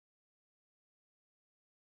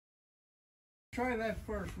Try that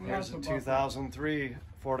first. Here's a 2003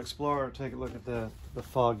 Ford Explorer. Take a look at the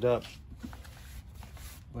fogged up.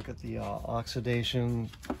 Look at the oxidation.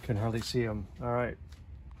 Can hardly see them. All right,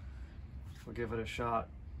 we'll give it a shot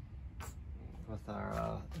with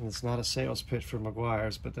our. And it's not a sales pitch for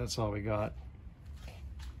Meguiar's, but that's all we got.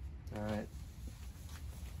 All right.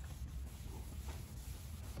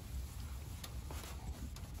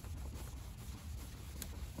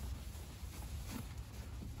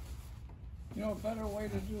 You know a better way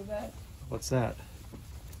to do that What's that?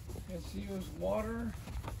 is to use water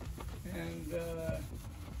and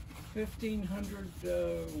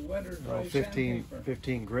 1,500 wet or dry 15, sandpaper.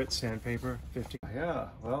 15 grit sandpaper. 15. Yeah.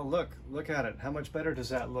 Well, look at it. How much better does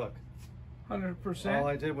that look? 100%. All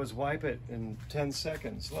I did was wipe it in 10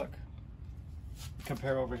 seconds. Look.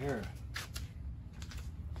 Compare over here.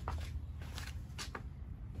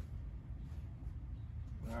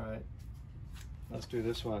 All right. Let's do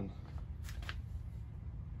this one.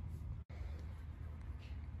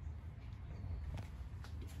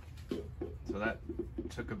 So that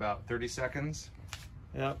took about 30 seconds.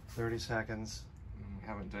 Yep, 30 seconds. We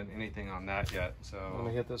haven't done anything on that yet, so Let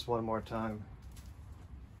me hit this one more time.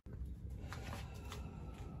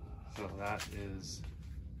 that is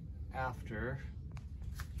after.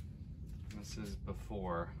 This is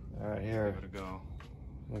before. All right, here. Give it a go.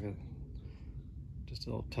 Look at just a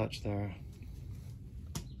little touch there.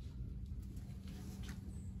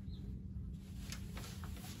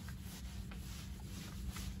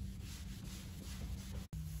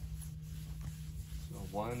 So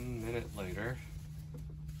 1 minute later.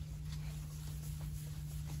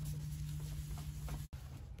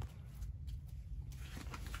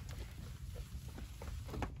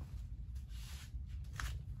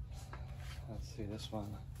 Let's see this one.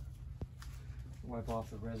 Wipe off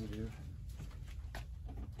the residue.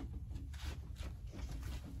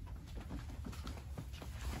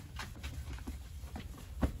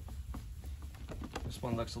 This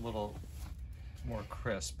one looks a little more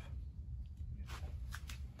crisp.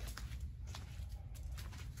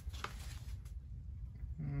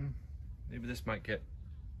 Maybe this might get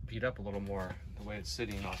beat up a little more the way it's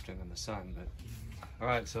sitting often in the sun, but all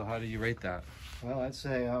right, so how do you rate that? Well, I'd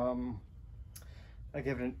say I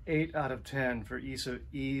give it an 8 out of 10 for ease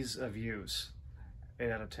of use. 8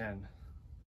 out of 10.